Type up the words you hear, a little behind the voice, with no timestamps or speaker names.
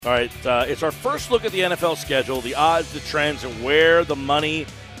All right, it's our first look at the NFL schedule, the odds, the trends, and where the money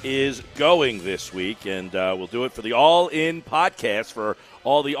is going this week. And we'll do it for the All-In podcast, for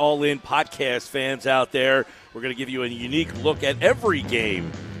all the All-In podcast fans out there. We're going to give you a unique look at every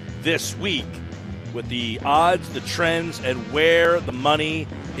game this week with the odds, the trends, and where the money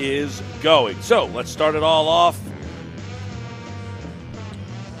is going. So let's start it all off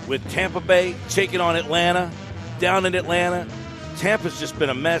with Tampa Bay taking on Atlanta, down in Atlanta. Tampa's just been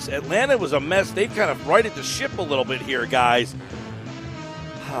a mess. Atlanta was a mess. They've kind of righted the ship a little bit here, guys.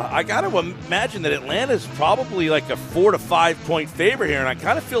 I got to imagine that Atlanta's probably like a 4 to 5 point favorite here, and I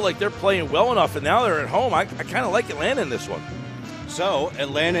kind of feel like they're playing well enough, and now they're at home. I kind of like Atlanta in this one. So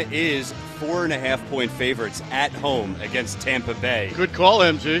Atlanta is 4.5 point favorites at home against Tampa Bay. Good call,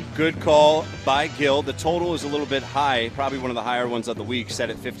 MG. Good call by Gil. The total is a little bit high, probably one of the higher ones of the week, set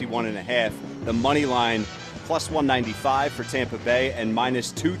at 51.5. The money line plus 195 for Tampa Bay and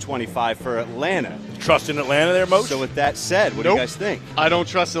minus 225 for Atlanta. Trust in Atlanta there, Moach? So with that said, what do you guys think? I don't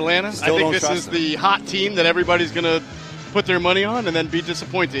trust Atlanta. Still I think don't this trust is them. the hot team that everybody's going to put their money on and then be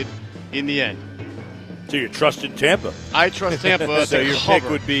disappointed in the end. So you're trusting Tampa? I trust Tampa. So to your cover. pick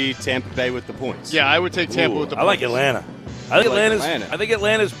would be Tampa Bay with the points. Yeah, I would take Tampa with the I like points. Atlanta. I think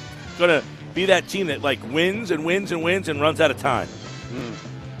Atlanta's going to be that team that like wins and wins and wins and runs out of time.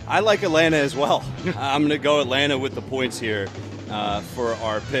 I like Atlanta as well. I'm going to go Atlanta with the points here for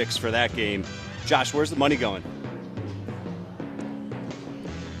our picks for that game. Josh, where's the money going?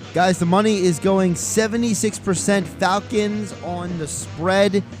 Guys, the money is going 76% Falcons on the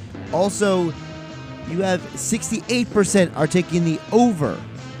spread. Also, you have 68% are taking the over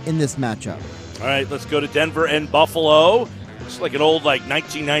in this matchup. All right, let's go to Denver and Buffalo. It's like an old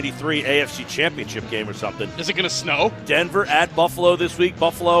 1993 AFC Championship game or something. Is it going to snow? Denver at Buffalo this week.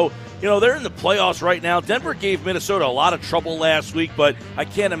 Buffalo, they're in the playoffs right now. Denver gave Minnesota a lot of trouble last week, but I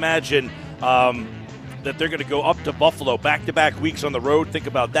can't imagine that they're going to go up to Buffalo back-to-back weeks on the road. Think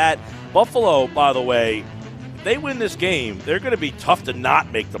about that. Buffalo, by the way, if they win this game, they're going to be tough to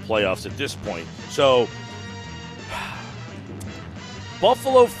not make the playoffs at this point. So,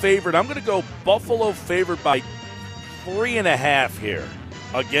 Buffalo favored. I'm going to go Buffalo favored by 3.5 here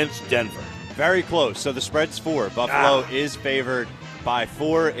against Denver. Very close. So the spread's 4. Buffalo is favored by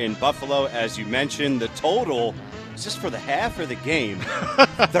 4 in Buffalo, as you mentioned. The total, is this for the half or the game?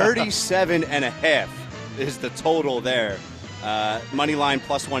 37.5 is the total there. Money line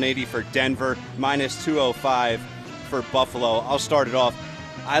plus 180 for Denver, minus 205 for Buffalo. I'll start it off.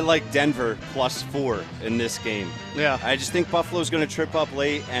 I like Denver plus 4 in this game. Yeah. I just think Buffalo's going to trip up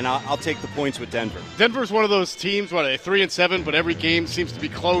late, and I'll take the points with Denver. Denver's one of those teams, they're 3-7, but every game seems to be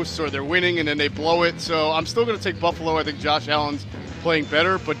close, or they're winning and then they blow it. So I'm still going to take Buffalo. I think Josh Allen's playing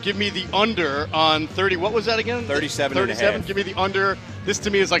better, but give me the under on 30. What was that again? 37.5. Give me the under. This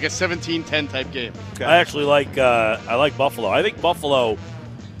to me is like a 17-10 type game. Okay. I actually like Buffalo. I think Buffalo,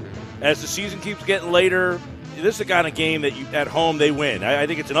 as the season keeps getting later, this is the kind of game that at home they win. I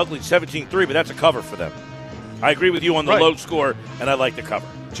think it's an ugly 17-3, but that's a cover for them. I agree with you on the low score, and I like the cover.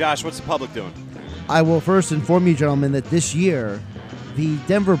 Josh, what's the public doing? I will first inform you, gentlemen, that this year the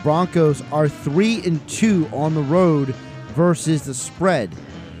Denver Broncos are 3-2 on the road versus the spread.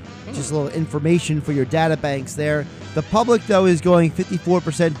 Just a little information for your data banks there. The public, though, is going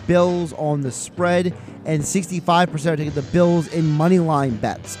 54% Bills on the spread and 65% are taking the Bills in money line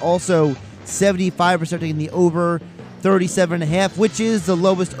bets. Also, 75% taking the over, 37.5, which is the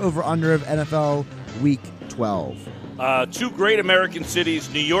lowest over-under of NFL Week 12. Two great American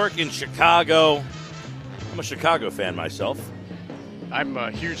cities, New York and Chicago. I'm a Chicago fan myself. I'm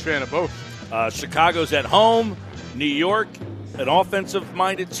a huge fan of both. Chicago's at home. New York, an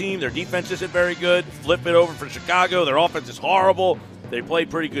offensive-minded team. Their defense isn't very good. Flip it over for Chicago. Their offense is horrible. They play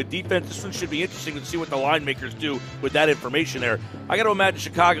pretty good defense. This one should be interesting to see what the line makers do with that information there. I got to imagine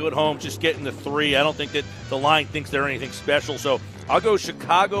Chicago at home just getting the 3. I don't think that the line thinks they're anything special. So I'll go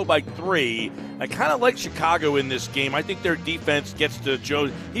Chicago by 3. I kind of like Chicago in this game. I think their defense gets to Joe.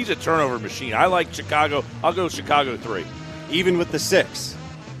 He's a turnover machine. I like Chicago. I'll go Chicago 3. Even with the 6.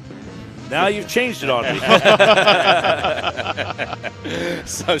 Now you've changed it on me.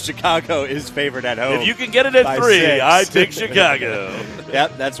 So Chicago is favored at home. If you can get it at 3, 6. I pick Chicago.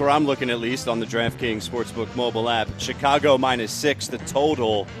 Yep, that's where I'm looking, at least on the DraftKings Sportsbook mobile app. Chicago minus 6, the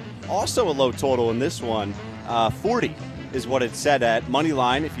total. Also a low total in this one. 40 is what it's set at. Money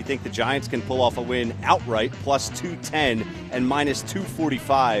line, if you think the Giants can pull off a win outright, plus 210 and minus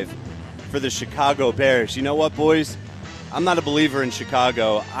 245 for the Chicago Bears. You know what, boys? I'm not a believer in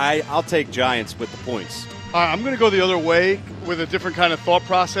Chicago. I'll take Giants with the points. All right, I'm going to go the other way with a different kind of thought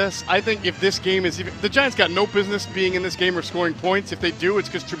process. I think if this game is even – the Giants got no business being in this game or scoring points. If they do, it's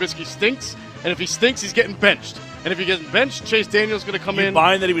because Trubisky stinks. And if he stinks, he's getting benched. And if he gets benched, Chase Daniel's going to come in. You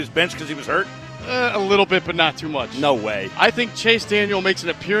buying that he was benched because he was hurt? A little bit, but not too much. No way. I think Chase Daniel makes an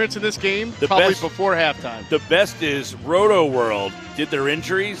appearance in this game probably before halftime. The best is Roto World did their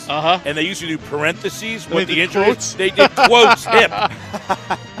injuries, and they used to do parentheses They with the did injuries. quotes? They did quotes hip.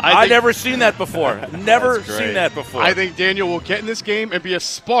 I've think- never seen that before. Never That's great. seen that before. I think Daniel will get in this game and be a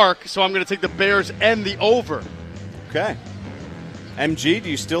spark, so I'm going to take the Bears and the over. Okay. MG,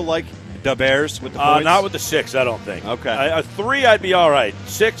 do you still like the Bears with the points? not with the 6, I don't think. Okay. A 3, I'd be all right.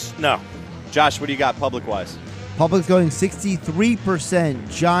 6, no. Josh, what do you got public-wise? Public's going 63%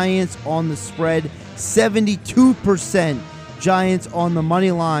 Giants on the spread, 72% Giants on the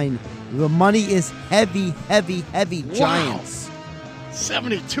money line. The money is heavy, heavy, heavy Giants.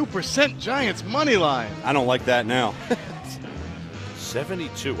 72% Giants money line. I don't like that now.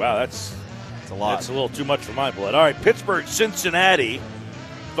 72. Wow, that's It's a lot. That's a little too much for my blood. All right, Pittsburgh, Cincinnati.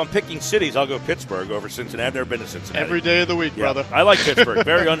 If I'm picking cities, I'll go Pittsburgh over Cincinnati. I've never been to Cincinnati. Every day of the week, brother. I like Pittsburgh.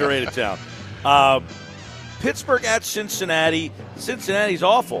 Very underrated town. Pittsburgh at Cincinnati. Cincinnati's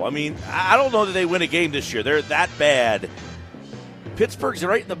awful. I mean, I don't know that they win a game this year. They're that bad. Pittsburgh's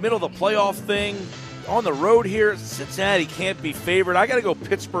right in the middle of the playoff thing. On the road here, Cincinnati can't be favored. I got to go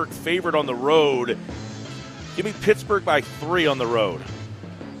Pittsburgh favored on the road. Give me Pittsburgh by 3 on the road.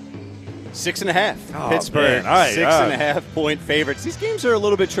 6.5. Oh, Pittsburgh, man. All right, 6.5 point favorites. These games are a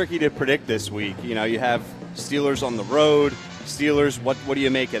little bit tricky to predict this week. You know, you have Steelers on the road. Steelers, what do you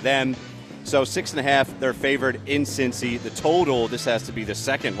make of them? So 6.5, they're favored in Cincy. The total, this has to be the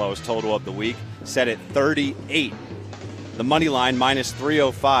second lowest total of the week, set at 38. The money line minus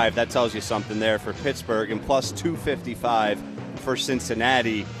 305. That tells you something there for Pittsburgh, and plus 255 for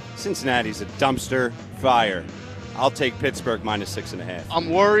Cincinnati. Cincinnati's a dumpster fire. I'll take Pittsburgh minus 6.5. I'm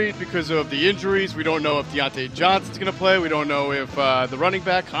worried because of the injuries. We don't know if Deontay Johnson's going to play. We don't know if the running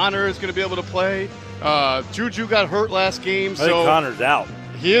back Connor is going to be able to play. Juju got hurt last game, I think Connor's out.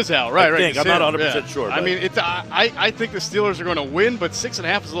 He is out, right? I think. Right. I'm not 100% sure. I but- mean, I think the Steelers are going to win, but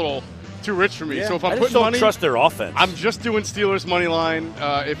 6.5 is a little too rich for me. Yeah. So if I I'm just putting don't money, trust their offense. I'm just doing Steelers money line.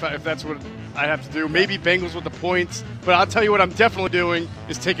 If that's what I have to do, maybe Bengals with the points. But I'll tell you what I'm definitely doing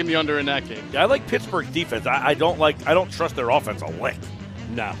is taking the under in that game. I like Pittsburgh's defense. I don't trust their offense a lick.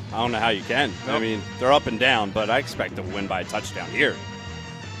 No, I don't know how you can. I Nope. mean, they're up and down, but I expect to win by a touchdown here.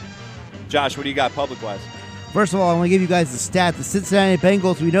 Josh, what do you got public-wise? First of all, I want to give you guys the stat. The Cincinnati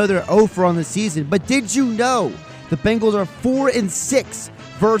Bengals, we know they're 0 on the season, but did you know the Bengals are 4-6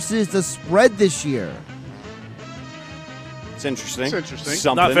 versus the spread this year? It's interesting. It's interesting.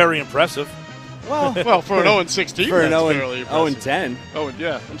 Something. Not very impressive. well. Well, for an 0-6 team, For an that's 0 fairly impressive. 10. Oh,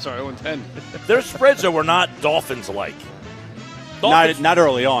 yeah. I'm sorry, 0-10. Their spreads, though, were not Dolphins-like. Not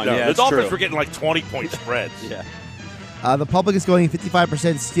early on. No, yeah, the it's Dolphins true. were getting like 20-point spreads. Yeah. The public is going 55%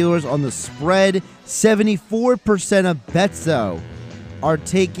 Steelers on the spread. 74% of bets, though, are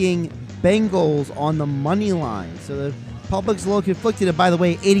taking Bengals on the money line. So the public's a little conflicted. And by the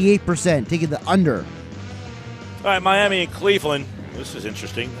way, 88% taking the under. All right, Miami and Cleveland. This is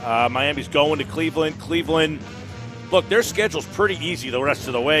interesting. Miami's going to Cleveland. Cleveland, look, their schedule's pretty easy the rest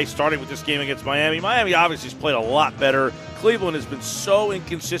of the way, starting with this game against Miami. Miami obviously has played a lot better. Cleveland has been so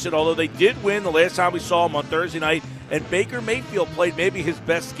inconsistent, although they did win the last time we saw them on Thursday night, and Baker Mayfield played maybe his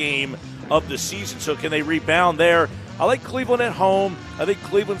best game of the season, so can they rebound there? I like Cleveland at home. I think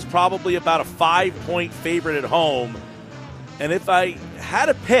Cleveland's probably about a 5-point favorite at home, and if I had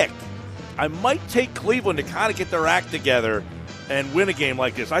a pick, I might take Cleveland to kind of get their act together and win a game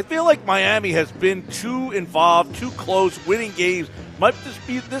like this. I feel like Miami has been too involved, too close, winning games.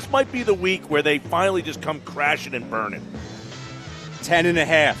 This might be the week where they finally just come crashing and burning.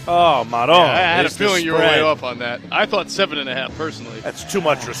 10.5. Oh, Maron. Yeah, I had a It's the feeling you were spread. way off on that. I thought 7.5 personally. That's too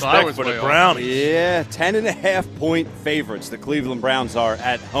much I respect was for way the off. Brownies. Yeah, 10.5 point favorites. The Cleveland Browns are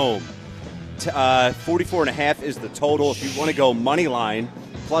at home. 44.5 is the total. If you want to go money line,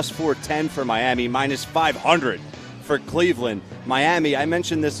 plus 410 for Miami, minus 500 for Cleveland. Miami, I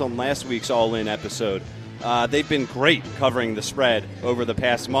mentioned this on last week's All In episode. They've been great covering the spread over the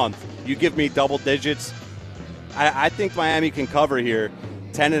past month. You give me double digits, I think Miami can cover here.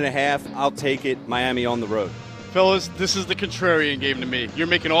 10.5, I'll take it. Miami on the road. Fellas, this is the contrarian game to me. You're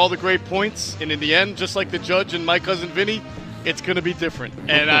making all the great points, and in the end, just like the judge and my cousin Vinny, it's going to be different.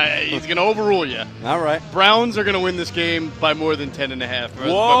 And he's going to overrule you. All right. Browns are going to win this game by more than 10.5.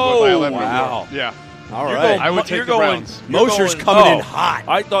 Whoa, by 11 or more. wow. Yeah. All You're right. going- I would take you're the going- Browns. you're Mosher's going- coming in oh, hot.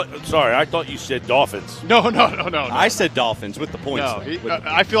 I thought you said Dolphins. No. I said Dolphins with the points. No, though.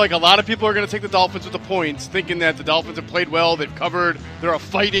 I feel like a lot of people are going to take the Dolphins with the points, thinking that the Dolphins have played well, they've covered, they're a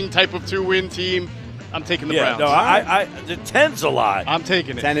fighting type of 2-win team. I'm taking the Yeah, Browns. no, I the 10's a lot. I'm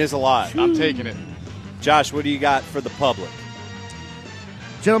taking it. 10 is a lot. I'm taking it. Josh, what do you got for the public?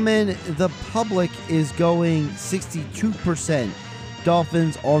 Gentlemen, the public is going 62%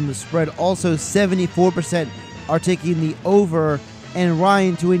 Dolphins on the spread. Also, 74% are taking the over. And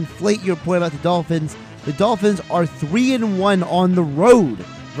Ryan, to inflate your point about the Dolphins are 3-1 on the road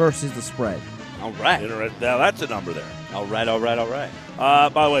versus the spread. All right. Now that's a number there. All right. By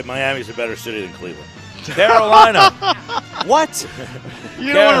the way, Miami's a better city than Cleveland. Carolina. What?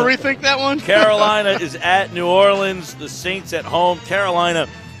 You don't want to rethink that one? Carolina is at New Orleans. The Saints at home. Carolina,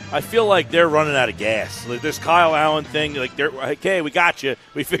 I feel like they're running out of gas. Like this Kyle Allen thing, like they're okay, we got you.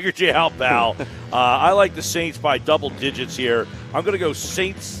 We figured you out, pal. I like the Saints by double digits here. I'm going to go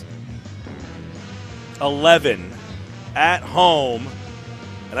Saints 11 at home,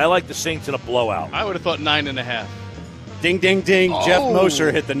 and I like the Saints in a blowout. I would have thought 9.5. Ding, ding, ding. Oh. Jeff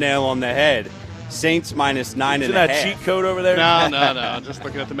Mosher hit the nail on the head. Saints minus 9.5. Isn't that cheat code over there? No. I'm just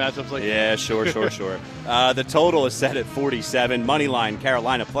looking at the matchups like Yeah, sure. The total is set at 47. Money line,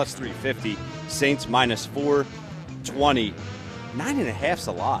 Carolina plus 350. Saints minus 420. 9.5's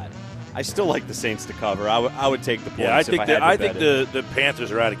a lot. I still like the Saints to cover. I would take the points. Yeah, I think I think the. the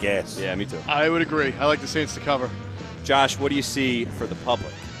Panthers are out of gas. Yeah, me too. I would agree. I like the Saints to cover. Josh, what do you see for the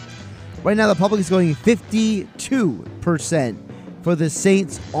public? Right now, the public is going 52% for the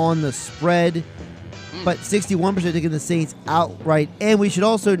Saints on the spread, but 61% taking the Saints outright. And we should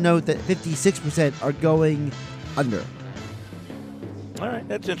also note that 56% are going under. All right,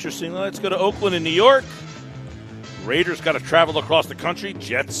 that's interesting. Let's go to Oakland and New York. Raiders got to travel across the country.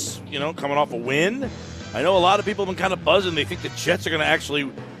 Jets, coming off a win. I know a lot of people have been kind of buzzing. They think the Jets are going to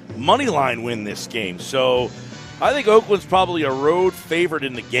actually money line win this game. So I think Oakland's probably a road favorite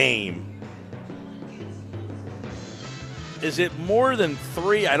in the game. Is it more than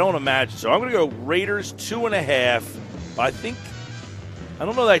 3? I don't imagine so. I'm going to go Raiders 2.5. But I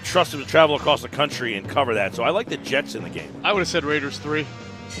don't know that I trust them to travel across the country and cover that. So I like the Jets in the game. I would have said Raiders 3.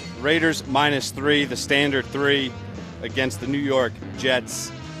 Raiders minus 3, the standard 3 against the New York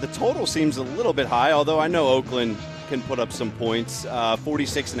Jets. The total seems a little bit high, although I know Oakland can put up some points.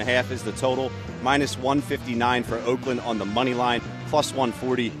 46.5 is the total. Minus 159 for Oakland on the money line. Plus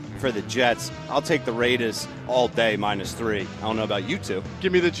 140 for the Jets. I'll take the Raiders all day, minus 3. I don't know about you two.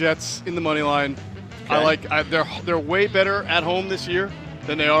 Give me the Jets in the money line. Okay. They're way better at home this year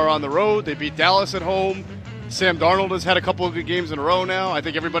than they are on the road. They beat Dallas at home. Sam Darnold has had a couple of good games in a row now. I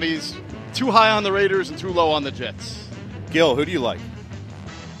think everybody's too high on the Raiders and too low on the Jets. Gil, who do you like?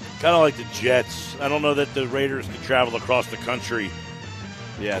 Kind of like the Jets. I don't know that the Raiders can travel across the country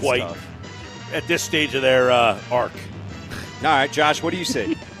Yeah, it's quite tough. at this stage of their arc. All right, Josh, what do you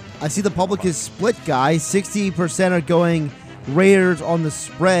see? I see the public is split, guys. 60% are going Raiders on the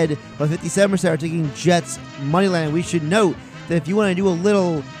spread, but 57% are taking Jets money line. We should note that if you want to do a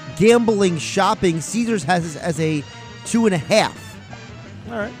little gambling shopping, Caesars has this as a 2.5.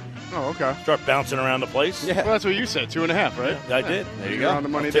 All right. Oh, okay. Start bouncing around the place. Yeah. Well, that's what you said, 2.5, right? I did. There you You're go. on the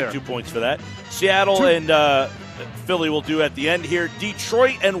money I'll take there. 2 points for that. Seattle and Philly will do at the end here.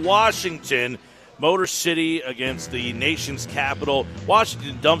 Detroit and Washington. Motor City against the nation's capital.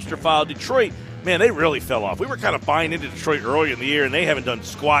 Washington dumpster file. Detroit, man, they really fell off. We were kind of buying into Detroit early in the year, and they haven't done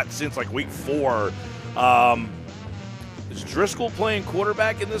squat since like week 4. Is Driscoll playing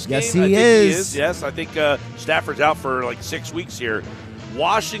quarterback in this Yes, game? he I think is. He is. Yes, I think Stafford's out for like 6 weeks here.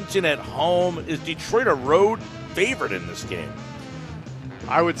 Washington at home. Is Detroit a road favorite in this game?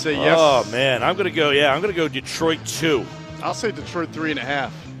 I would say yes. Oh man, I'm gonna go Detroit 2. I'll say Detroit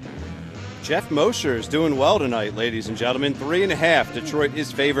 3.5. Jeff Mosher is doing well tonight, ladies and gentlemen. 3.5. Detroit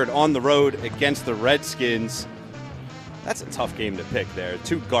is favored on the road against the Redskins. That's a tough game to pick there.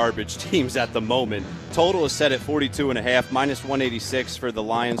 2 garbage teams at the moment. Total is set at 42.5. Minus 186 for the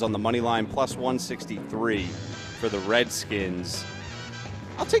Lions on the money line. Plus 163 for the Redskins.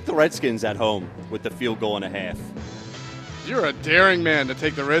 I'll take the Redskins at home with the field goal and a half. You're a daring man to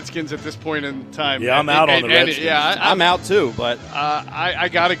take the Redskins at this point in time. Yeah, I'm out on the Redskins. Yeah, I'm out too, but I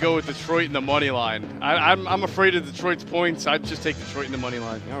got to go with Detroit in the money line. I'm afraid of Detroit's points. I'd just take Detroit in the money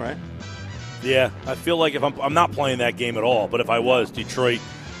line. all right. Yeah, I feel like if I'm not playing that game at all, but if I was, Detroit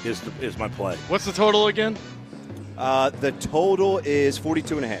is my play. What's the total again? The total is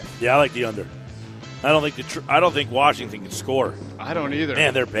 42.5. Yeah, I like the under. I don't think Washington can score. I don't either.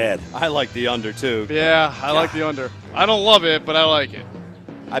 Man, they're bad. I like the under too. Yeah, I like the under. I don't love it, but I like it.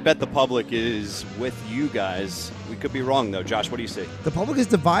 I bet the public is with you guys. We could be wrong, though. Josh, what do you see? The public is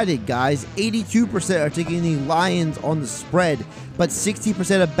divided, guys. 82% are taking the Lions on the spread, but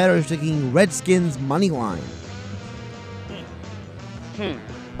 60% of bettors are taking Redskins money line. All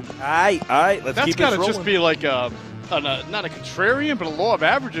right. Let's That's keep got this to rolling. just be like not a contrarian, but a law of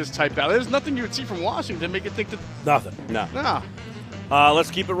averages type value. There's nothing you would see from Washington make you think that. Nothing. No. Nah.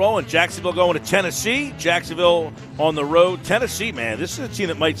 Let's keep it rolling. Jacksonville going to Tennessee. Jacksonville on the road. Tennessee, man, this is a team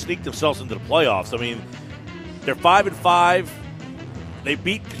that might sneak themselves into the playoffs. I mean, they're 5-5. They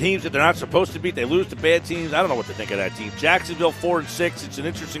beat teams that they're not supposed to beat. They lose to bad teams. I don't know what to think of that team. Jacksonville 4-6. It's an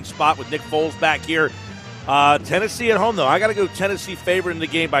interesting spot with Nick Foles back here. Tennessee at home, though. I got to go Tennessee favored in the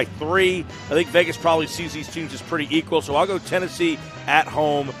game by 3. I think Vegas probably sees these teams as pretty equal, so I'll go Tennessee at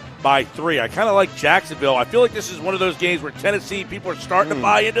home by 3. I kind of like Jacksonville. I feel like this is one of those games where Tennessee, people are starting to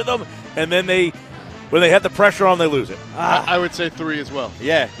buy into them, and then when they have the pressure on, they lose it. I would say 3 as well.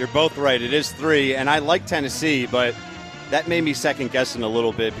 Yeah, you're both right. It is 3, and I like Tennessee, but that made me second-guessing a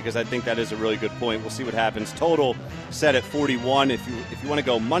little bit because I think that is a really good point. We'll see what happens. Total set at 41. If you want to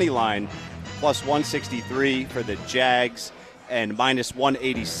go money line, plus 163 for the Jags and minus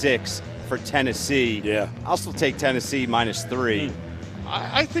 186 for Tennessee. Yeah. I'll still take Tennessee minus 3.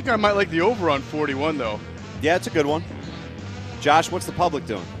 I think I might like the over on 41, though. Yeah, it's a good one. Josh, what's the public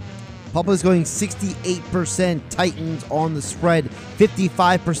doing? Public's going 68% Titans on the spread,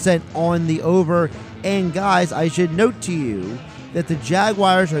 55% on the over. And guys, I should note to you that the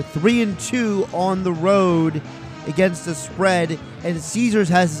Jaguars are 3-2 on the road against the spread, and Caesars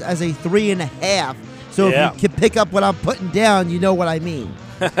has this as a 3.5. So Yeah. if you can pick up what I'm putting down, you know what I mean.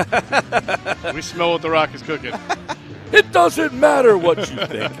 We smell what the Rock is cooking. It doesn't matter what you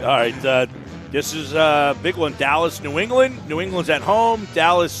think. All right, this is a big one. Dallas, New England. New England's at home.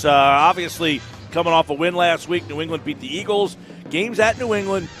 Dallas obviously coming off a win last week. New England beat the Eagles. Games at New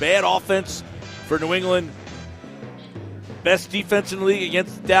England. Bad offense for New England. Best defense in the league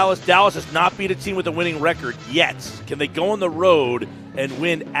against Dallas. Dallas has not beat a team with a winning record yet. Can they go on the road and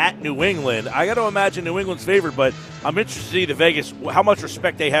win at New England? I got to imagine New England's favored, but I'm interested to see the Vegas, how much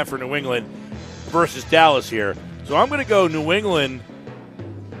respect they have for New England versus Dallas here. So I'm going to go New England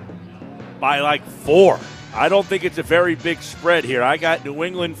by like 4. I don't think it's a very big spread here. I got New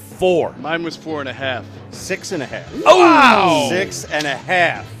England 4. Mine was 4.5. 6.5. Oh!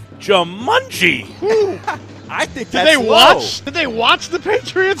 6.5. Jumanji. I think Did that's they low. watch? Did they watch the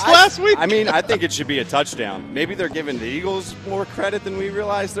Patriots last week? I mean, I think it should be a touchdown. Maybe they're giving the Eagles more credit than we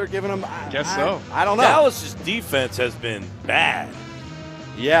realize they're giving them. Guess so. I don't know. Dallas's defense has been bad,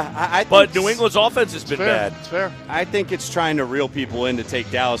 Yeah, I but think New England's offense has been fair. bad. It's fair. I think it's trying to reel people in to take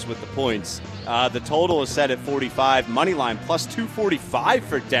Dallas with the points. The total is set at 45. Money line plus 245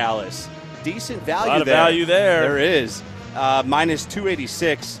 for Dallas. Decent value A lot of there. value there. There is. Minus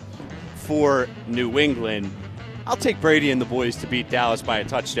 286 for New England. I'll take Brady and the boys to beat Dallas by a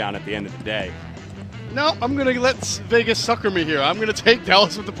touchdown at the end of the day. No, I'm going to let Vegas sucker me here. I'm going to take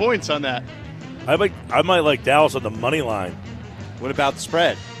Dallas with the points on that. I might like Dallas on the money line. What about the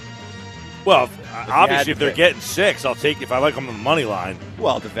spread? Well, had obviously, to if they're pick. getting 6, I'll take if I like them on the money line.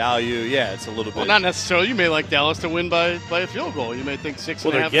 Well, the value, yeah, it's a little Well, bit. not necessarily. You may like Dallas to win by a field goal. You may think 6.5.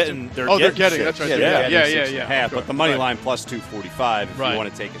 Well, they're is getting- too- they're oh, they're getting getting. That's right. six. yeah, Yeah, they're yeah, getting yeah. 6.5, Sure. but the money Right. line plus 245 if Right. you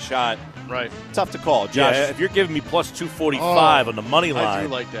want to take a shot. Right. Tough to call. Josh, Yeah, if you're giving me plus 245 on the money I do line,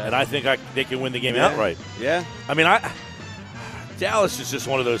 like that. and I think they can win the game Yeah. outright. Yeah. I mean, Dallas is just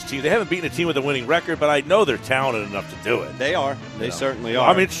one of those teams. They haven't beaten a team with a winning record, but I know they're talented enough to do it. They are. They You know. certainly are.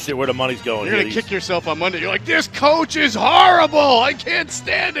 I'm interested where the money's going. You're here. going to kick yourself on Monday. You're like, this coach is horrible. I can't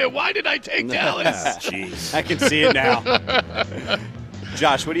stand it. Why did I take Dallas? Jeez. I can see it now.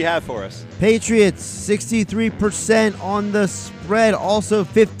 Josh, what do you have for us? Patriots 63% on the spread, also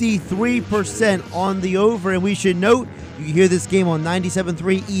 53% on the over. And we should note, you can hear this game on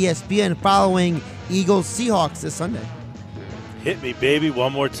 97.3 ESPN following Eagles Seahawks this Sunday. Hit me, baby,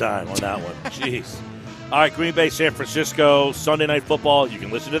 one more time on that one. Jeez. All right, Green Bay, San Francisco, Sunday Night Football. You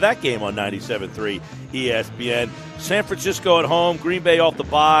can listen to that game on 97.3 ESPN. San Francisco at home, Green Bay off the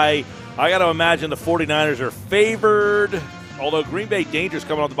bye. I got to imagine the 49ers are favored, although Green Bay dangerous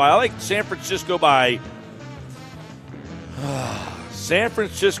coming off the bye. I like San Francisco by San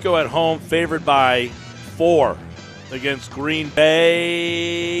Francisco at home, favored by 4 against Green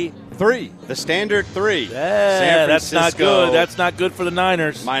Bay. 3. The standard 3. Yeah, San that's not Francisco good. That's not good for the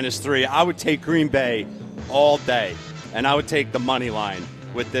Niners. minus 3. I would take Green Bay all day, and I would take the money line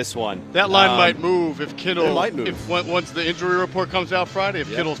with this one. That line might move if Kittle. it might move. If once the injury report comes out Friday, if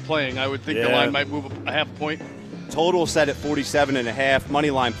Yeah. Kittle's playing, I would think the Yeah. line might move a half point. Total set at 47.5.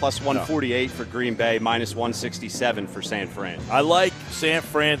 Money line plus 148 for Green Bay, minus 167 for San Fran. I like San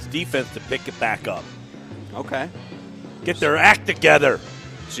Fran's defense to pick it back up. Okay. Get their act together.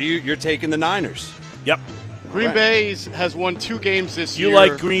 So you're taking the Niners. Yep. Green Bay has won 2 games this year. You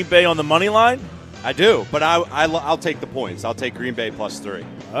like Green Bay on the money line? I do, but I'll take the points. I'll take Green Bay plus 3.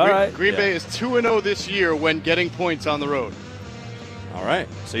 All right. Green Bay is 2-0 this year when getting points on the road. All right.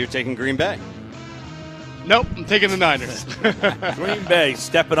 So you're taking Green Bay. Nope, I'm taking the Niners. Green Bay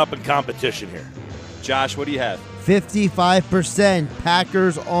stepping up in competition here. Josh, what do you have? 55%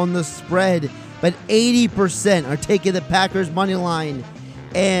 Packers on the spread, but 80% are taking the Packers money line.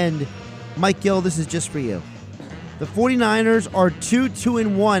 And Mike Gill, this is just for you. The 49ers are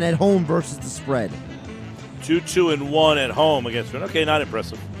 2-2-1 at home versus the spread. 2-2-1 at home against them. Okay, not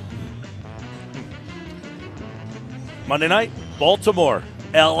impressive. Monday night, Baltimore,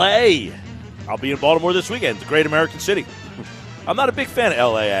 L.A. I'll be in Baltimore this weekend. It's a great American city. I'm not a big fan of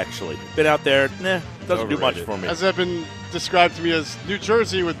L.A., actually. Been out there, doesn't do much for me. Has that been described to me as New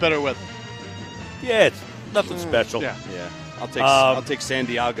Jersey with better weather? Yeah, it's nothing special. Yeah. Yeah. I'll take San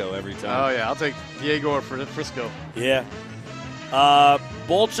Diego every time. Oh, yeah, I'll take Diego or Frisco. Yeah.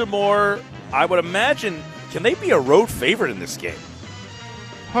 Baltimore, I would imagine, can they be a road favorite in this game?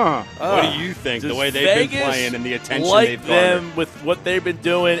 Huh. What do you think? The Does way they've Vegas been playing and the attention like they've garnered. them with what they've been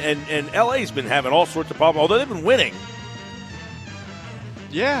doing, and LA's been having all sorts of problems, although they've been winning.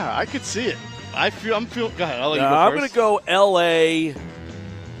 Yeah, I could see it. I'm feeling. Go ahead. I'll let you go I'm first. going to go LA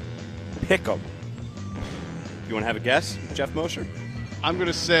pick 'em. You want to have a guess, Jeff Mosher? I'm going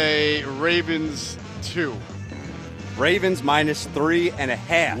to say Ravens 2. Ravens minus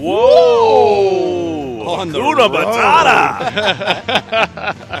 3.5. Whoa! On the Hakuna road. Matata.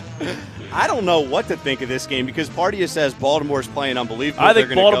 I don't know what to think of this game because part of you says Baltimore's playing unbelievable. I think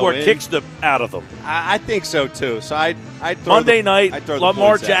They're gonna Baltimore go in. kicks them out of them. I think so too. So I throw Monday the, night, I'd throw the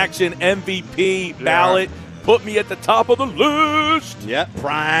Lamar points at Jackson, MVP, ballot, put me at the top of the list. it. Yep,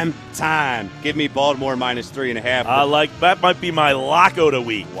 prime time. Give me Baltimore minus 3.5. I like that. Might be my lockout of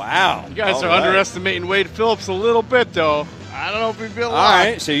week. Wow. You guys All are right. underestimating Wade Phillips a little bit, though. I don't know if we'd be a All lock.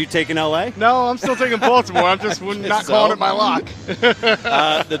 right, so you taking LA? No, I'm still taking Baltimore. I'm just not calling it my lock.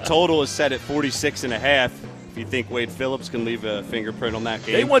 The total is set at 46.5. If you think Wade Phillips can leave a fingerprint on that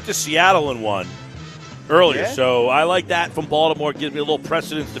game. They went to Seattle and won earlier, Yeah? so I like that from Baltimore. Gives me a little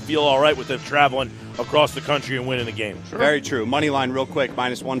precedence to feel all right with them traveling across the country and winning the game. Very true. Money line real quick,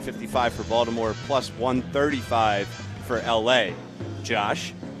 minus 155 for Baltimore, plus 135 for LA.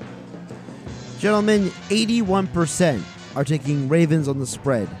 Josh? Gentlemen, 81% are taking Ravens on the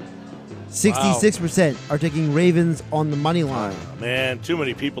spread. 66% are taking Ravens on the money line. Man, too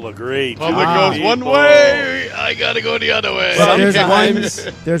many people agree. Public Too goes many one people. way. I got to go the other way. But Sometimes.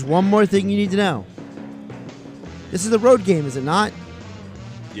 there's one more thing you need to know. This is the road game, is it not?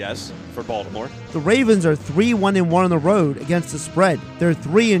 Yes, for Baltimore. The Ravens are 3-1-1 on the road against the spread. They're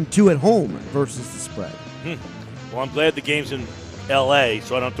 3-2 at home versus the spread. Well, I'm glad the game's in L.A.,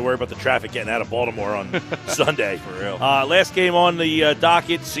 so I don't have to worry about the traffic getting out of Baltimore on Sunday. For real. Last game on the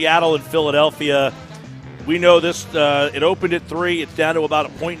docket, Seattle and Philadelphia. We know this. It opened at 3. It's down to about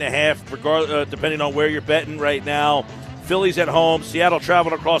 1.5, depending on where you're betting right now. Philly's at home. Seattle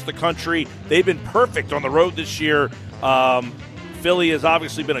traveling across the country. They've been perfect on the road this year. Philly has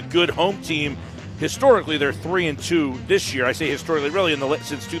obviously been a good home team. Historically, they're 3-2 this year. I say historically, really,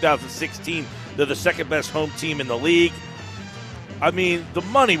 since 2016, they're the second best home team in the league. I mean, the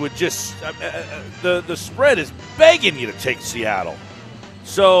money would just the spread is begging you to take Seattle.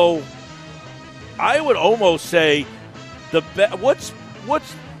 So I would almost say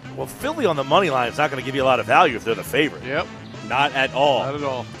Philly on the money line is not going to give you a lot of value if they're the favorite. Yep, Not at all. not at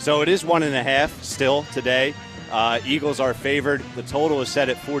all. So it is 1.5 still today. Eagles are favored. The total is set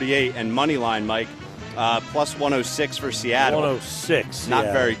at 48, and money line, Mike, plus 106 for Seattle. 106. Not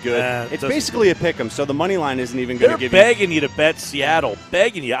yeah. very good. It It's doesn't- basically a pick 'em, so the money line isn't even going they're to give begging you to bet Seattle.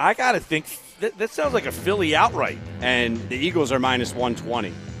 Begging you. I got to think that sounds like a Philly outright. you. And the Eagles are minus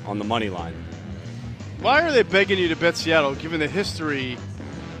 120 on the money line. Why are they begging you to bet Seattle, given the history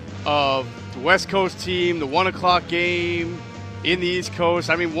of the West Coast team, the 1 o'clock game in the East Coast?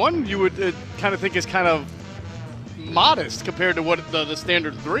 I mean, one you would kind of think is kind of modest compared to what the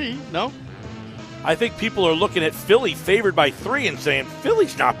standard 3, no? I think people are looking at Philly favored by 3 and saying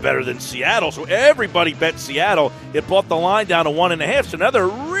Philly's not better than Seattle. So everybody bet Seattle. It brought the line down to 1.5. So now they're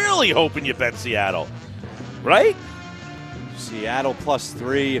really hoping you bet Seattle, right? Seattle plus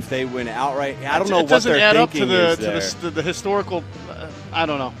 3 if they win outright. I don't know It what doesn't they're add up to thinking is there. the historical. I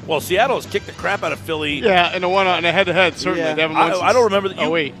don't know. Well, Seattle has kicked the crap out of Philly. Yeah, and the one on the head-to-head certainly. Yeah. They haven't won I don't remember. Oh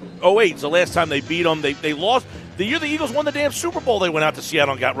wait. 08 is the last time they beat them. They lost. The year the Eagles won the damn Super Bowl, they went out to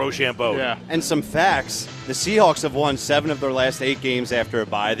Seattle and got Rochambeau. Yeah. And some facts. The Seahawks have won 7 of their last 8 games after a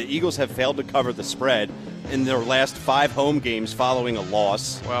bye. The Eagles have failed to cover the spread in their last 5 home games following a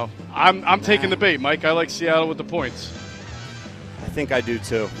loss. Well, I'm taking the bait, Mike. I like Seattle with the points. I think I do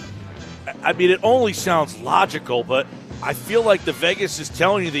too. I mean, it only sounds logical, but I feel like the Vegas is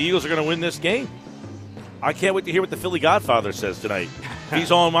telling you the Eagles are going to win this game. I can't wait to hear what the Philly Godfather says tonight.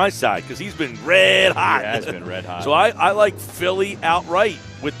 He's on my side because he's been red hot. He has been red hot. So I like Philly outright.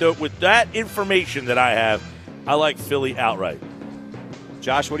 With that information that I have, I like Philly outright.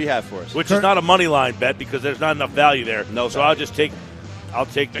 Josh, what do you have for us? Which is not a money line bet because there's not enough value there. No so value. I'll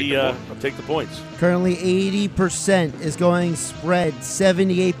take the points. Currently, 80% is going spread,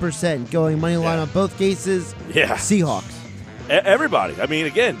 78% going money line on both cases. Yeah. Seahawks. Everybody. I mean,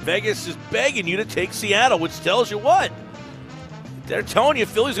 again, Vegas is begging you to take Seattle, which tells you what? They're telling you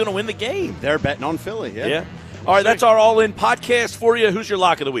Philly's going to win the game. They're betting on Philly, yeah. All right, that's our all-in podcast for you. Who's your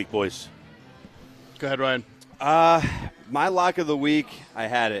lock of the week, boys? Go ahead, Ryan. My lock of the week, I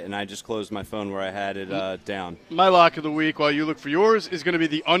had it, and I just closed my phone where I had it down. My lock of the week, while you look for yours, is going to be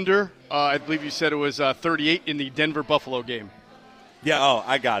the under. I believe you said it was 38 in the Denver-Buffalo game. Yeah. Oh,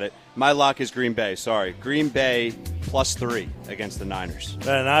 I got it. My lock is Green Bay. Sorry. Green Bay +3 against the Niners.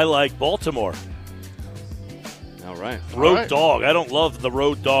 And I like Baltimore. All right. Road dog. I don't love the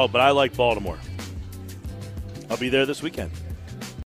road dog, but I like Baltimore. I'll be there this weekend.